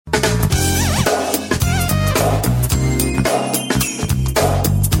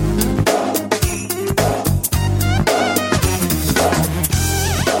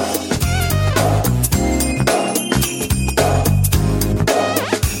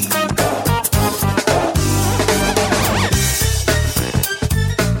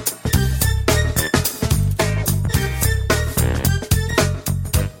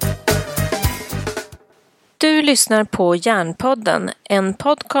lyssnar på Hjärnpodden, en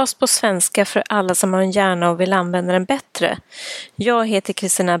podcast på svenska för alla som har en hjärna och vill använda den bättre. Jag heter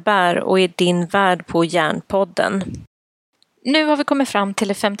Kristiina Bär och är din värd på Hjärnpodden. Nu har vi kommit fram till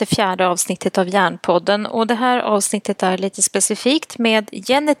det 54:e avsnittet av Hjärnpodden och det här avsnittet är lite specifikt med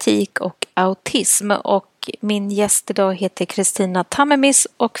genetik och autism och min gäst idag heter Kristiina Tammimies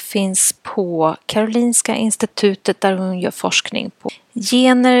och finns på Karolinska institutet där hon gör forskning på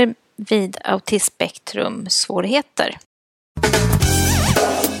gener vid autismspektrumsvårigheter.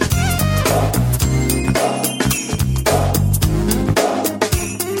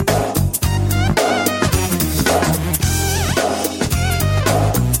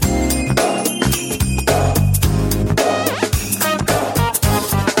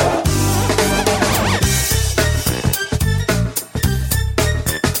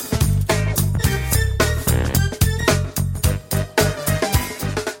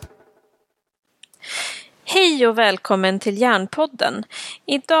 Hej och välkommen till Hjärnpodden.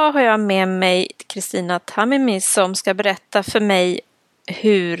 Idag har jag med mig Kristiina Tammimies som ska berätta för mig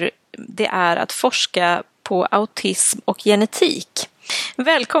hur det är att forska på autism och genetik.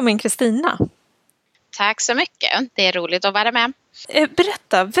 Välkommen Kristiina. Tack så mycket, det är roligt att vara med.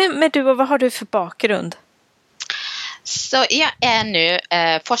 Berätta, vem är du och vad har du för bakgrund? Så jag är nu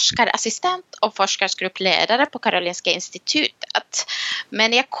forskarassistent och forskargruppledare på Karolinska institutet.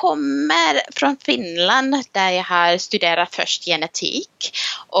 Men jag kommer från Finland där jag har studerat först genetik.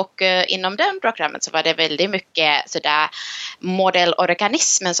 Och inom den programmet så var det väldigt mycket sådär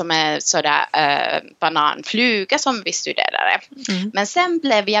modellorganismer som är sådär bananfluga som vi studerade. Men sen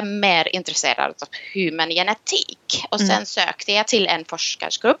blev jag mer intresserad av human genetik. Och sen sökte jag till en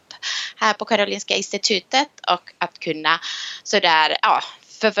forskargrupp här på Karolinska institutet och att kunna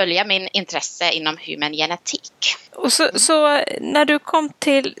förfölja min intresse inom human genetik. Och så när du kom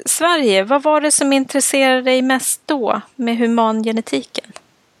till Sverige, vad var det som intresserade dig mest då med humangenetiken?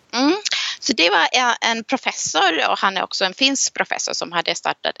 Så det var en professor och han är också en finsk professor som hade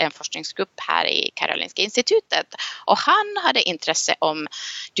startat en forskningsgrupp här i Karolinska institutet. Och han hade intresse om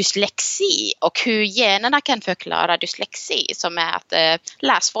dyslexi och hur generna kan förklara dyslexi som är att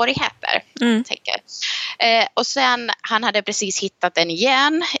lässvårigheter. Och sen han hade precis hittat en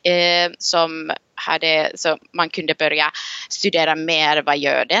gen så man kunde börja studera mer vad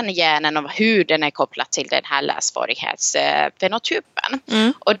gör den genen och hur den är kopplad till den här läsvårighetsfenotypen.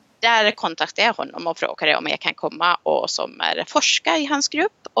 Och där kontaktade jag honom och frågade om jag kan komma och som forska i hans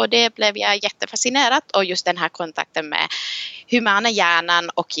grupp. Och det blev jag jättefascinerad. Och just den här kontakten med humana hjärnan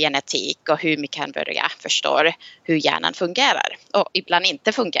och genetik och hur vi kan börja förstå hur hjärnan fungerar. Och ibland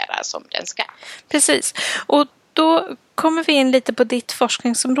inte fungerar som den ska. Precis. Och då kommer vi in lite på ditt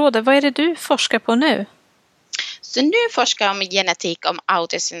forskningsområde. Vad är det du forskar på nu? Så nu forskar jag om genetik om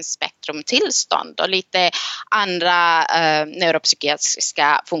autismspektrumtillstånd och lite andra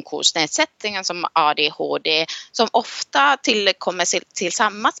neuropsykiatriska funktionsnedsättningar som ADHD som ofta kommer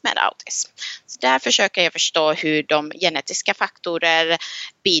tillsammans med autism. Så där försöker jag förstå hur de genetiska faktorer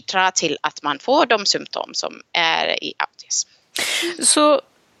bidrar till att man får de symptom som är i autism.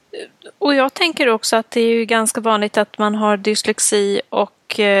 Och jag tänker också att det är ju ganska vanligt att man har dyslexi och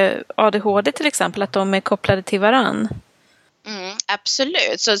ADHD till exempel, att de är kopplade till varann.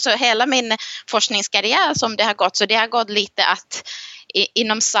 Absolut. Så hela min forskningskarriär som det har gått, så det har gått lite att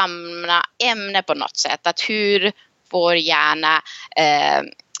inom samma ämne på något sätt, att hur vår hjärna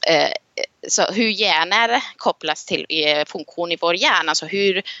så hur gener kopplas till funktion i vår hjärna, så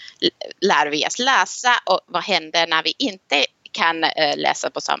hur lär vi oss läsa och vad händer när vi inte kan läsa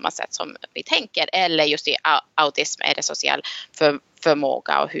på samma sätt som vi tänker, eller just i autism är det social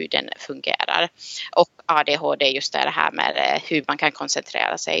förmåga och hur den fungerar, och ADHD är just det här med hur man kan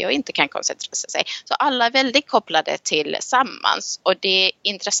koncentrera sig och inte kan koncentrera sig, så alla är väldigt kopplade tillsammans. Och det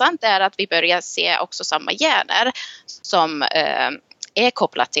intressanta är att vi börjar se också samma gener som är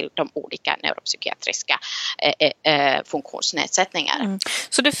kopplat till de olika neuropsykiatriska funktionsnedsättningar.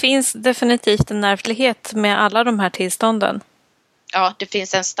 Så det finns definitivt en ärftlighet med alla de här tillstånden? Ja, det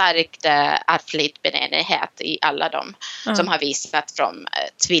finns en stark ärftlig benägenhet i alla dem som har visat från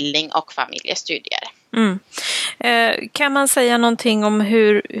tvilling- och familjestudier. Kan man säga någonting om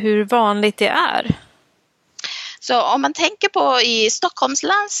hur vanligt det är? Så om man tänker på i Stockholms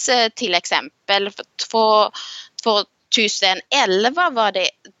läns till exempel, 2011 var det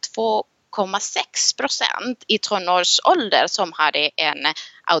 2,6% i tonårsålder som hade en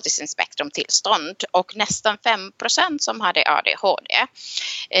autismspektrumtillstånd och nästan 5% som hade ADHD.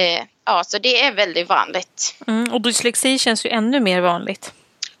 Så det är väldigt vanligt. Och dyslexi känns ju ännu mer vanligt.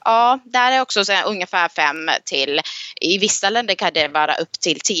 Ja, där är också ungefär 5 till, i vissa länder kan det vara upp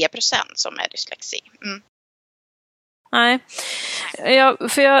till 10% som är dyslexi. Nej.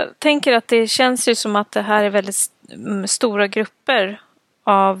 För jag tänker att det känns ju som att det här är väldigt stora grupper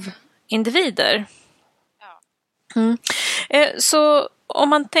av individer. Mm. Så om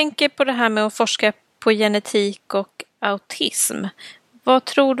man tänker på det här med att forska på genetik och autism, vad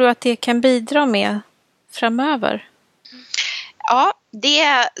tror du att det kan bidra med framöver? Ja,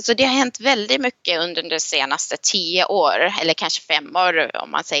 det har hänt väldigt mycket under de senaste 10 år, eller kanske 5 år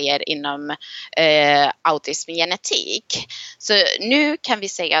om man säger, inom autismgenetik. Så nu kan vi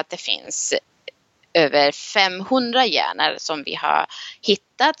säga att det finns över 500 gener som vi har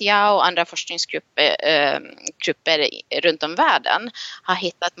hittat. Jag och andra forskningsgrupper runt om världen har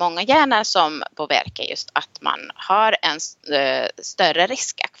hittat många gener som påverkar just att man har en större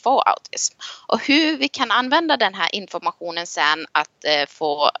risk att få autism. Och hur vi kan använda den här informationen sen att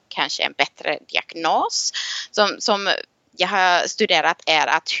få kanske en bättre diagnos som jag har studerat är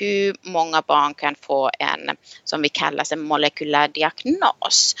att hur många barn kan få en, som vi kallar en molekylär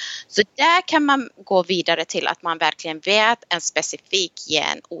diagnos. Så där kan man gå vidare till att man verkligen vet en specifik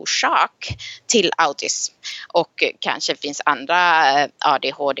genorsak till autism. Och kanske finns andra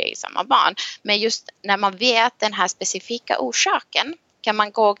ADHD i samma barn. Men just när man vet den här specifika orsaken kan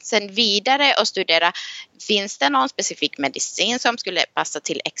man gå sen vidare och studera, finns det någon specifik medicin som skulle passa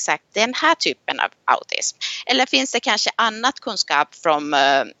till exakt den här typen av autism? Eller finns det kanske annat kunskap från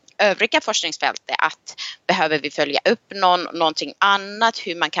övriga forskningsfältet att behöver vi följa upp någonting annat,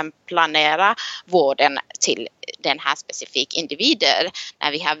 hur man kan planera vården till den här specifika individer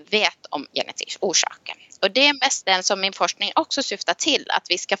när vi har vet om genetisk orsaken. Och det är mest den som min forskning också syftar till, att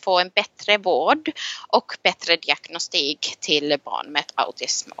vi ska få en bättre vård och bättre diagnostik till barn med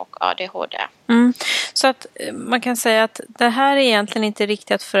autism och ADHD. Så att man kan säga att det här är egentligen inte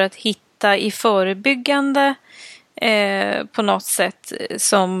riktat för att hitta i förebyggande på något sätt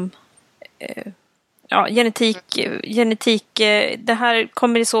som genetik. Det här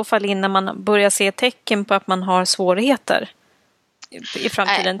kommer i så fall in när man börjar se tecken på att man har svårigheter i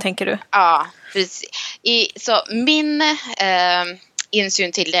framtiden, tänker du? Ja, precis. Så min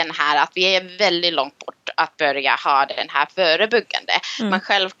insyn till den här att vi är väldigt långt bort att börja ha den här förebyggande. Men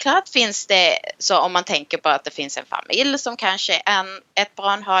självklart finns det, så om man tänker på att det finns en familj som kanske ett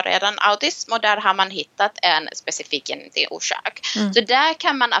barn har redan autism och där har man hittat en specifik genetisk orsak. Så där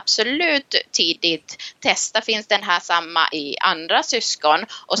kan man absolut tidigt testa, finns den här samma i andra syskon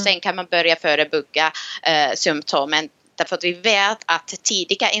och sen kan man börja förebygga symptomen. Därför att vi vet att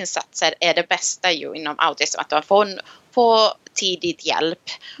tidiga insatser är det bästa ju inom autism, att man får tidigt hjälp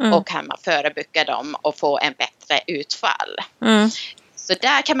och kan man förebygga dem och få en bättre utfall. Så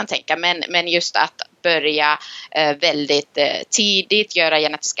där kan man tänka, men just att börja väldigt tidigt göra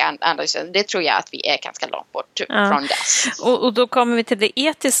genetiska analyser, det tror jag att vi är ganska långt bort från det. Och då kommer vi till det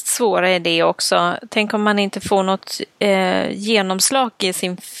etiskt svåra i det också. Tänk om man inte får något genomslag i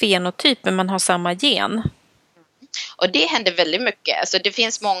sin fenotyp men man har samma gen. Och det händer väldigt mycket. Alltså det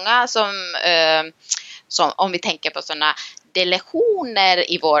finns många som om vi tänker på sådana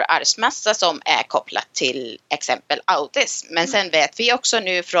deletioner i vår arvsmassa som är kopplat till exempel autism. Men sen vet vi också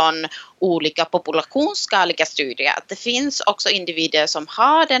nu från olika populationsskaliga studier att det finns också individer som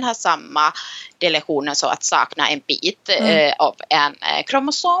har den här samma deletionen, så att sakna en bit av en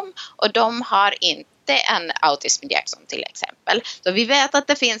kromosom, och de har inte en autismdiagnos till exempel. Så vi vet att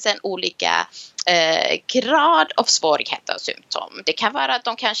det finns en olika grad av svårigheter och symptom. Det kan vara att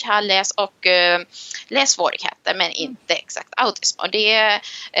de kanske har lässvårigheter men inte exakt autism. Och det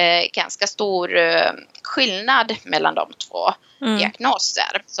är ganska stor skillnad mellan de två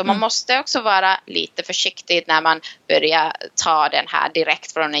diagnoser. Så man måste också vara lite försiktig när man börjar ta den här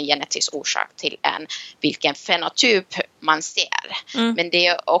direkt från en genetisk orsak till vilken fenotyp man ser. Men det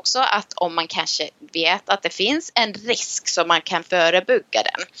är också att om man kanske vet att det finns en risk så man kan förebygga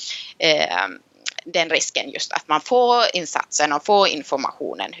den risken, just att man får insatsen och får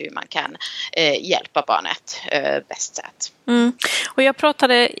informationen hur man kan hjälpa barnet bäst sätt. Och jag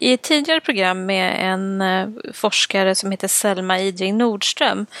pratade i ett tidigare program med en forskare som heter Selma Idring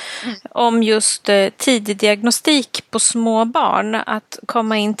Nordström om just tidig diagnostik på små barn, att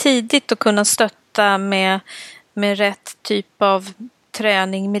komma in tidigt och kunna stötta med rätt typ av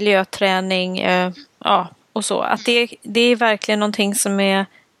träning, miljöträning och så. Att det är verkligen någonting som är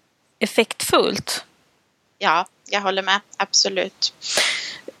effektfullt. Ja, jag håller med. Absolut.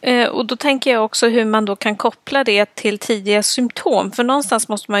 Och då tänker jag också hur man då kan koppla det till tidiga symptom. För någonstans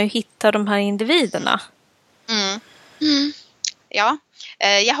måste man ju hitta de här individerna. Ja,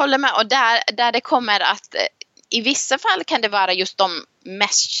 jag håller med. Och där det kommer att i vissa fall kan det vara just de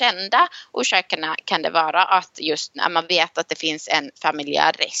mest kända orsakerna kan det vara att just när man vet att det finns en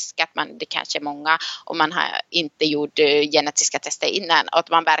familjär risk, att det kanske är många och man har inte gjort genetiska tester innan, och att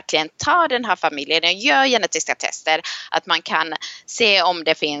man verkligen tar den här familjen och gör genetiska tester, att man kan se om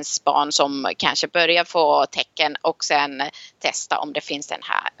det finns barn som kanske börjar få tecken och sen testa om det finns den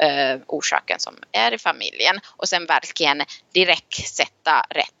här orsaken som är i familjen, och sen verkligen direkt sätta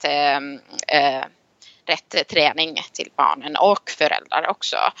rätt träning till barnen och föräldrar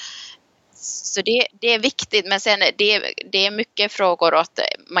också. Så det är viktigt, men sen det är mycket frågor att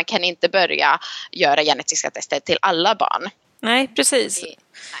man kan inte börja göra genetiska tester till alla barn. Nej, precis.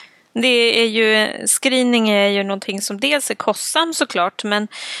 Det är ju, screening är ju någonting som dels är kostsam såklart,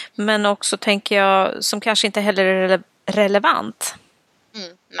 men också tänker jag som kanske inte heller är relevant.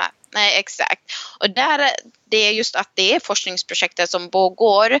 Nej, exakt. Och det är just att det är forskningsprojektet som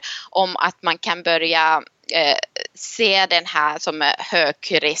pågår om att man kan börja se den här som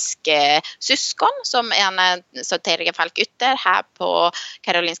högrisk syskon som en Terje Falk-Ytter här på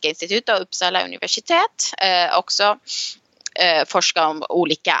Karolinska institutet och Uppsala universitet också forska om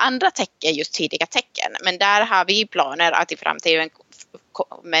olika andra tecken, just tidiga tecken. Men där har vi planer att i framtiden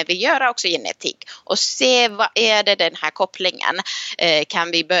men vi gör också genetik och se vad är det den här kopplingen.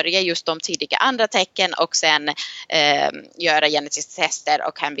 Kan vi börja just de tidiga andra tecken och sen göra genetiska tester,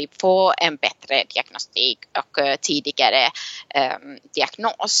 och kan vi få en bättre diagnostik och tidigare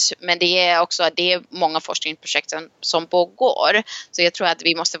diagnos. Men det är många forskningsprojekt som pågår, så jag tror att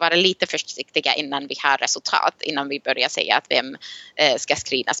vi måste vara lite försiktiga innan vi har resultat, innan vi börjar säga att vem ska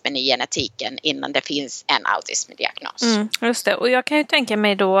screenas med genetiken innan det finns en autismdiagnos. Just det, och jag kan ju tänka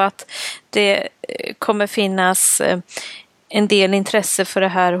mig då att det kommer finnas en del intresse för det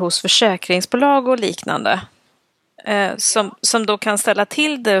här hos försäkringsbolag och liknande som då kan ställa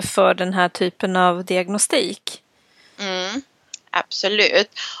till det för den här typen av diagnostik.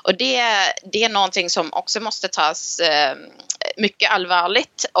 Absolut, och det är någonting som också måste tas mycket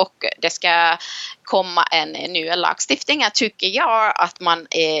allvarligt, och det ska komma en ny lagstiftning, tycker jag, att man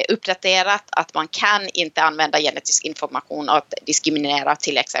är uppdaterat, att man kan inte använda genetisk information och att diskriminera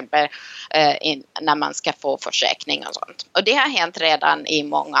till exempel när man ska få försäkring och sånt. Och det har hänt redan i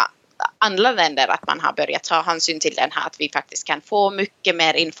många andra länder att man har börjat ta hänsyn till den här, att vi faktiskt kan få mycket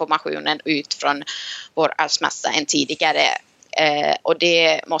mer information ut från vår arvsmassa än tidigare. Och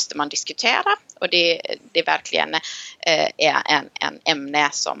det måste man diskutera, och det verkligen är en ämne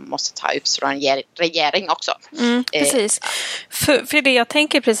som måste ta upp från regering också. Precis. För det jag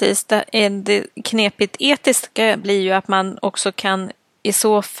tänker precis, det knepigt etiska blir ju att man också kan i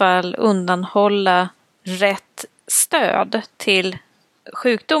så fall undanhålla rätt stöd till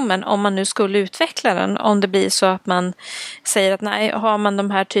sjukdomen om man nu skulle utveckla den, om det blir så att man säger att nej, har man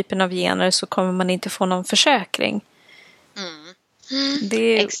de här typen av gener så kommer man inte få någon försäkring.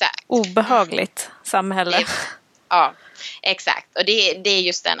 Det är obehagligt samhälle. Ja, exakt. Och det är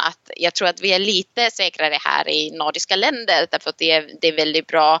just den att jag tror att vi är lite säkrare här i nordiska länder, därför att det är väldigt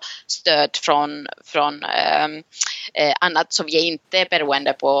bra stöd från annat som är inte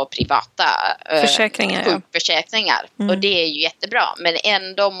beroende på privata sjukförsäkringar. Och det är ju jättebra, men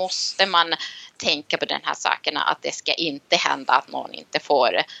ändå måste man tänka på den här sakerna, att det ska inte hända att någon inte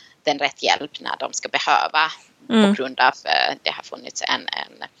får den rätt hjälp när de ska behöva på grund av det har funnits en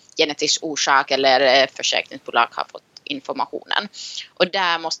genetisk orsak eller försäkringsbolag har fått informationen. Och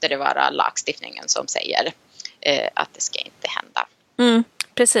där måste det vara lagstiftningen som säger att det ska inte hända.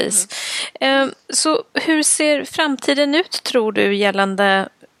 Precis. Så hur ser framtiden ut, tror du, gällande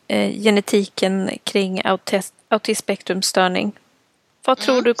genetiken kring autismspektrumstörning? Vad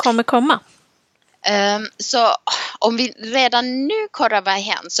tror du kommer komma? Så om vi redan nu kollar vad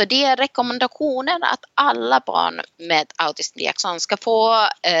hänt, så det är rekommendationen att alla barn med autismdiagnos ska få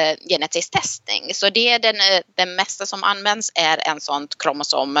genetisk testning. Så det är den mesta som används är en sån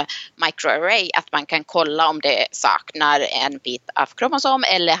kromosom microarray, att man kan kolla om det saknar en bit av kromosom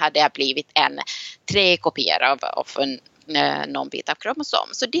eller har det blivit en 3 kopior av någon bit av kromosom.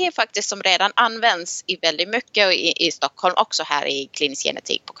 Så det är faktiskt som redan används i väldigt mycket i Stockholm, också här i klinisk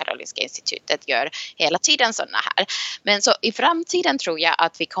genetik på Karolinska institutet gör hela tiden sådana här. Men så i framtiden tror jag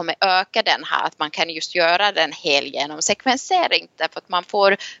att vi kommer öka den här, att man kan just göra den helt genom sekvensering, därför att man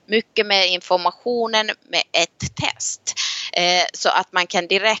får mycket mer informationen med ett test. Så att man kan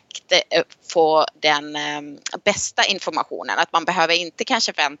direkt få den bästa informationen. Att man behöver inte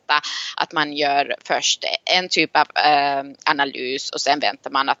kanske vänta att man gör först en typ av analys och sen väntar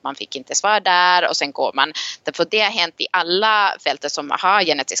man att man fick inte svar där och sen går man. För det har hänt i alla fälter som har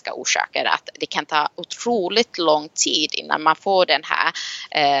genetiska orsaker att det kan ta otroligt lång tid innan man får den här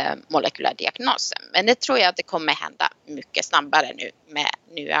molekylära diagnosen. Men det tror jag att det kommer hända mycket snabbare nu med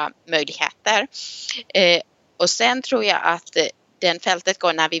nya möjligheter. Och sen tror jag att den fältet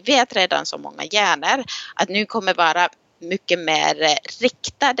går när vi vet redan så många gener att nu kommer vara mycket mer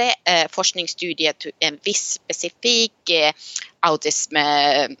riktade forskningsstudier till en viss specifik autism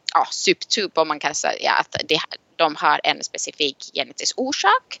subtyp, om man kan säga att de har en specifik genetisk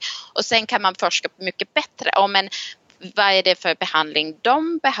orsak. Och sen kan man forska mycket bättre om vad är det för behandling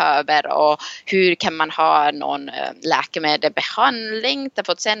de behöver och hur kan man ha någon läkemedelsbehandling.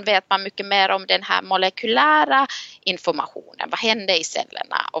 Därför sen vet man mycket mer om den här molekylära informationen. Vad händer i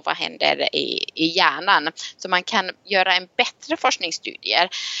cellerna och vad händer i hjärnan. Så man kan göra en bättre forskningsstudier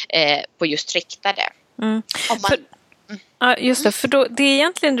på just riktade. Ja, just det. För då, det är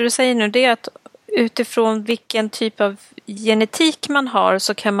egentligen det du säger nu, det är att utifrån vilken typ av genetik man har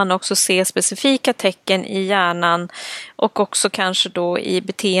så kan man också se specifika tecken i hjärnan och också kanske då i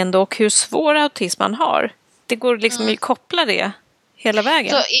beteende och hur svår autism man har. Det går liksom att koppla det hela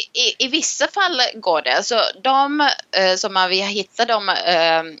vägen. Så i vissa fall går det. Så de som vi har hittat de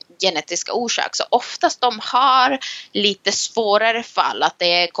genetiska orsaker, så oftast de har lite svårare fall att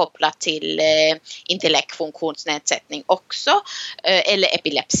det är kopplat till intellekt, funktionsnedsättning också eller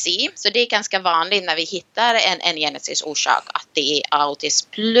epilepsi. Så det är ganska vanligt när vi hittar en genetisk orsak att det är autism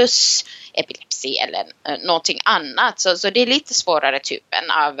plus epilepsi eller någonting annat. Så det är lite svårare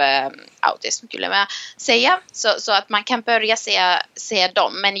typen av autism skulle jag säga. Så att man kan börja se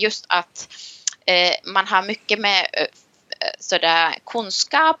dem. Men just att man har mycket med sådär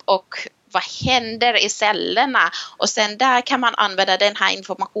kunskap och vad händer i cellerna. Och sen där kan man använda den här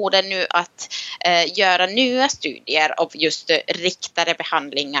informationen nu att göra nya studier av just riktade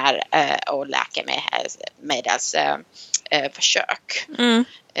behandlingar och läkemedelsförsök.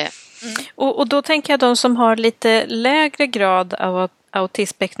 Och då tänker jag de som har lite lägre grad av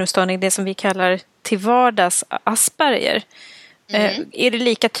autismspektrumstörning, det som vi kallar till vardags Asperger. Är det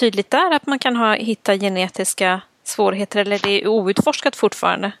lika tydligt där att man kan hitta genetiska svårigheter eller är det outforskat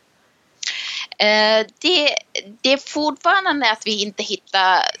fortfarande? Det är fortfarande att vi inte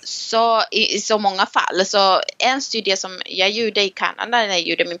hittar i så många fall. Så en studie som jag gjorde i Kanada när jag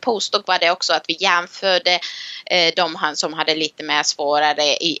gjorde min postdoc var det också att vi jämförde de som hade lite mer svårare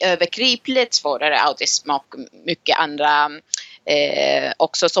i övergripligt svårare autism och mycket andra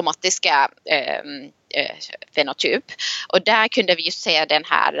också somatiska fenotyp. Och där kunde vi ju se den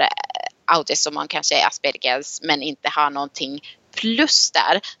här autism som man kanske är Aspergers men inte har någonting plus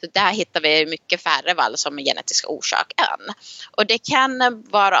där. Så där hittar vi mycket färre fall som är genetiska orsak än. Och det kan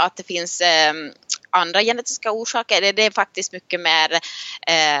vara att det finns andra genetiska orsaker. Det är faktiskt mycket mer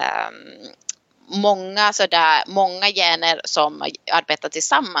många gener som arbetar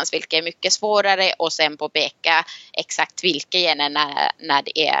tillsammans, vilket är mycket svårare och sen påpeka exakt vilka gener när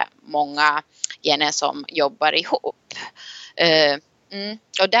det är många gener som jobbar ihop.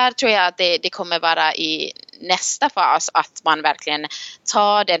 Och där tror jag att det kommer vara i nästa fas att man verkligen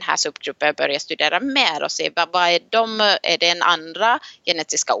tar den här subgruppen och börjar studera mer och se vad är det en andra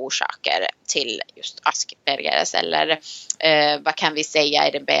genetiska orsaker till just Aspergers eller vad kan vi säga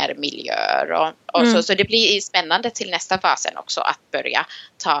är det mer miljöer och så det blir spännande till nästa fasen också att börja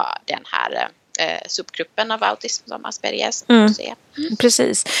ta den här subgruppen av autism som Aspergers.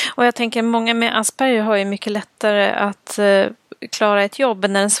 Precis. Och jag tänker många med Asperger har ju mycket lättare att klara ett jobb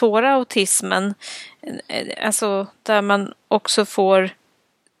än den svåra autismen. Alltså där man också får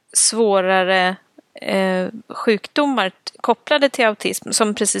svårare sjukdomar kopplade till autism.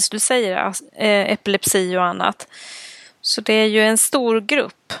 Som precis du säger, epilepsi och annat. Så det är ju en stor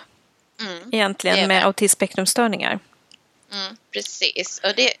grupp egentligen med autismspektrumstörningar. Precis,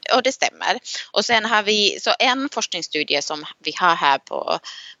 och det stämmer. Och sen har vi så en forskningsstudie som vi har här på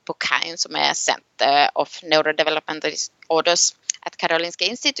KAIN som är Center of Neurodevelopmental Disorders at Karolinska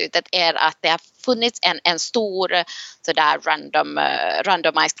institutet är att det har funnits en stor sådär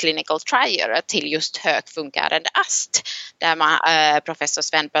randomized clinical trial till just högfungerande AST där professor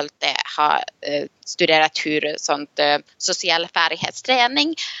Sven Bölte har studerat hur sånt social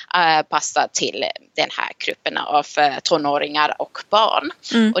färdighetsträning passar till den här gruppen av tonåringar och barn.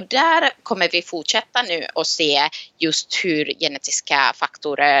 Och där kommer vi fortsätta nu och se just hur genetiska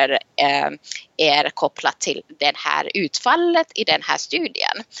faktorer är kopplat till det här utfallet i den här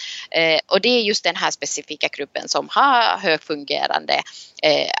studien. Och det är just den här specifika gruppen som har högfungerande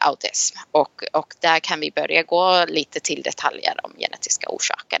autism. Och där kan vi börja gå lite till detaljer om genetiska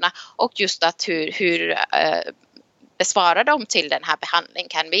orsakerna. Och just att hur besvarar de till den här behandlingen?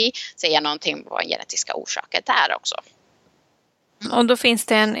 Kan vi säga någonting om genetiska orsaker där också? Och då finns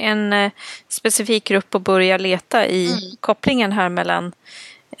det en specifik grupp att börja leta i kopplingen här mellan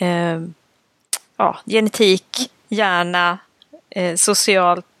genetik, hjärna,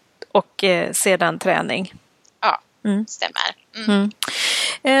 socialt och sedan träning. Ja, stämmer.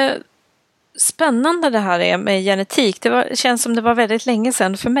 Spännande det här är med genetik. Känns som det var väldigt länge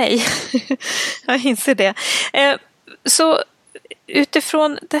sedan för mig. Jag inser det. Så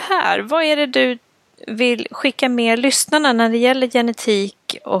utifrån det här, vad är det du vill skicka med lyssnarna när det gäller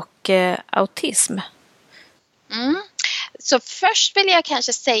genetik och autism? Så först vill jag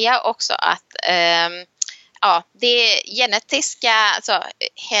kanske säga också att det genetiska, alltså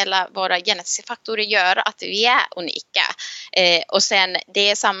hela våra genetiska faktorer gör att vi är unika. Och sen det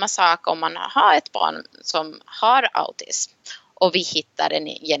är samma sak om man har ett barn som har autism och vi hittar en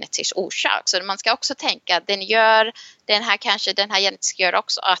genetisk orsak. Så man ska också tänka att den här genetiska gör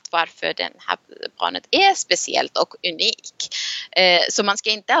också att varför den här barnet är speciellt och unik. Så man ska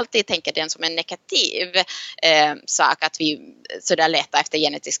inte alltid tänka den som en negativ sak att vi sådär letar efter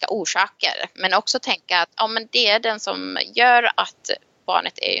genetiska orsaker. Men också tänka att men det är den som gör att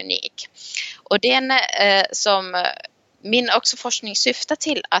barnet är unik. Och den som min också forskning syftar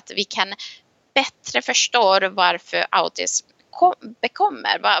till att vi kan bättre förstå varför autism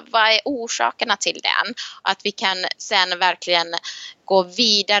bekommer. Vad är orsakerna till den? Att vi kan sen verkligen gå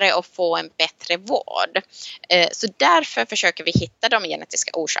vidare och få en bättre vård. Så därför försöker vi hitta de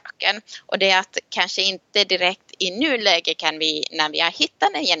genetiska orsaken. Och det är att kanske inte direkt i nuläge kan vi, när vi har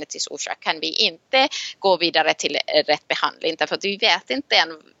hittat en genetisk orsak, kan vi inte gå vidare till rätt behandling. Därför att vi vet inte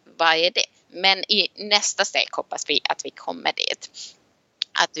än vad är det. Men i nästa steg hoppas vi att vi kommer dit.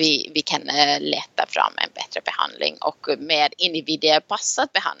 Att vi kan leta fram en bättre behandling och mer individuelpassad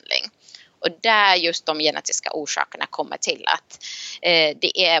behandling. Och där just de genetiska orsakerna kommer till att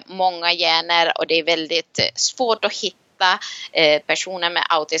det är många gener och det är väldigt svårt att hitta personer med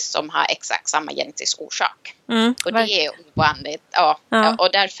autism som har exakt samma genetisk orsak. Och det är ovanligt. Ja.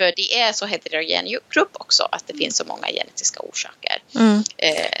 Och därför det är så heterogen grupp också att det finns så många genetiska orsaker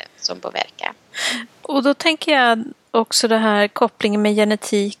som påverkar. Och då tänker jag också det här kopplingen med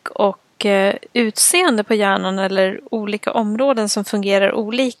genetik och utseende på hjärnan eller olika områden som fungerar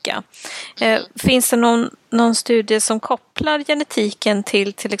olika. Finns det någon studie som kopplar genetiken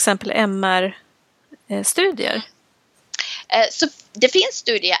till exempel MR-studier? Så det finns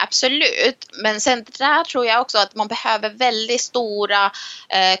studier, absolut. Men sen där tror jag också att man behöver väldigt stora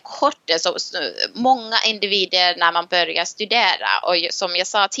korter, så många individer när man börjar studera. Och som jag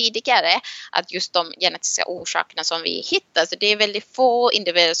sa tidigare, att just de genetiska orsakerna som vi hittar, så det är väldigt få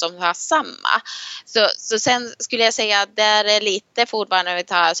individer som har samma. Så sen skulle jag säga att det är lite fortfarande när vi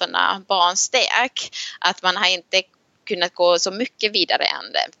tar sådana barnsteg, att man har inte kunnat gå så mycket vidare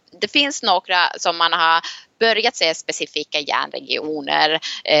än det. Det finns några som man har börjat se specifika hjärnregioner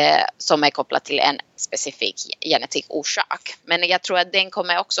som är kopplat till en specifik genetisk orsak. Men jag tror att den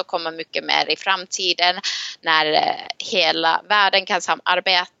kommer också komma mycket mer i framtiden när hela världen kan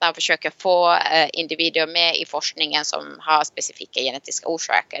samarbeta och försöka få individer med i forskningen som har specifika genetiska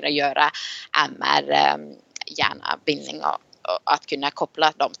orsaker och göra MR-hjärnabildning och att kunna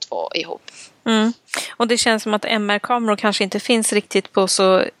koppla de två ihop. Och det känns som att MR-kameror kanske inte finns riktigt på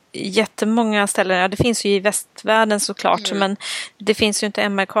så jättemånga ställen. Ja, det finns ju i västvärlden såklart, men det finns ju inte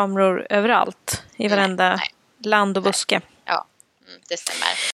MR-kameror överallt i varenda land och buske. Ja, det stämmer.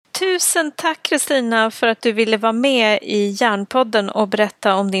 Tusen tack Kristiina för att du ville vara med i Hjärnpodden och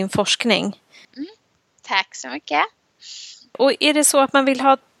berätta om din forskning. Tack så mycket. Och är det så att man vill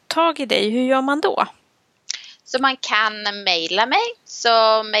ha tag i dig, hur gör man då? Så man kan mejla mig.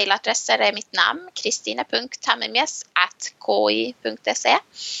 Så mejladressen är mitt namn, kristiina.tammimies@ki.se.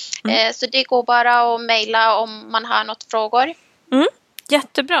 Så det går bara att mejla om man har något frågor.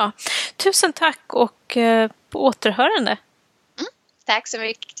 Jättebra. Tusen tack och på återhörande. Tack så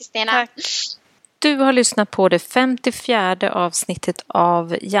mycket Kristiina. Tack. Du har lyssnat på det 54:e avsnittet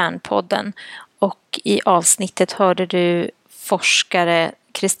av Hjärnpodden. Och i avsnittet hörde du forskare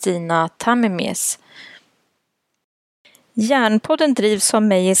Kristiina Tammimies. Hjärnpodden drivs av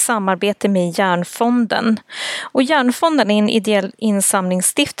mig i samarbete med Hjärnfonden. Och Hjärnfonden är en ideell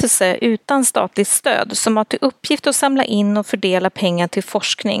insamlingsstiftelse utan statligt stöd som har till uppgift att samla in och fördela pengar till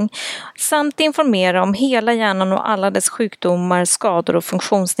forskning samt informera om hela hjärnan och alla dess sjukdomar, skador och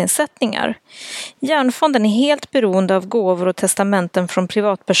funktionsnedsättningar. Hjärnfonden är helt beroende av gåvor och testamenten från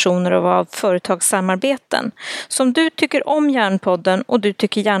privatpersoner och av företagssamarbeten. Så om du tycker om Hjärnpodden och du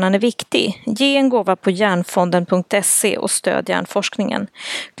tycker hjärnan är viktig, ge en gåva på hjärnfonden.se och stöd hjärnforskningen.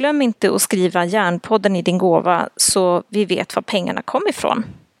 Glöm inte att skriva Hjärnpodden i din gåva så vi vet var pengarna kommer ifrån.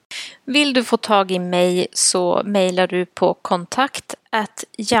 Vill du få tag i mig så mejlar du på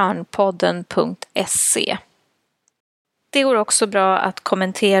kontakt@hjärnpodden.se. Det går också bra att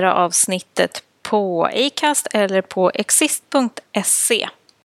kommentera avsnittet på Acast eller på exist.se.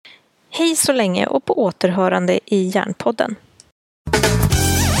 Hej så länge och på återhörande i Hjärnpodden.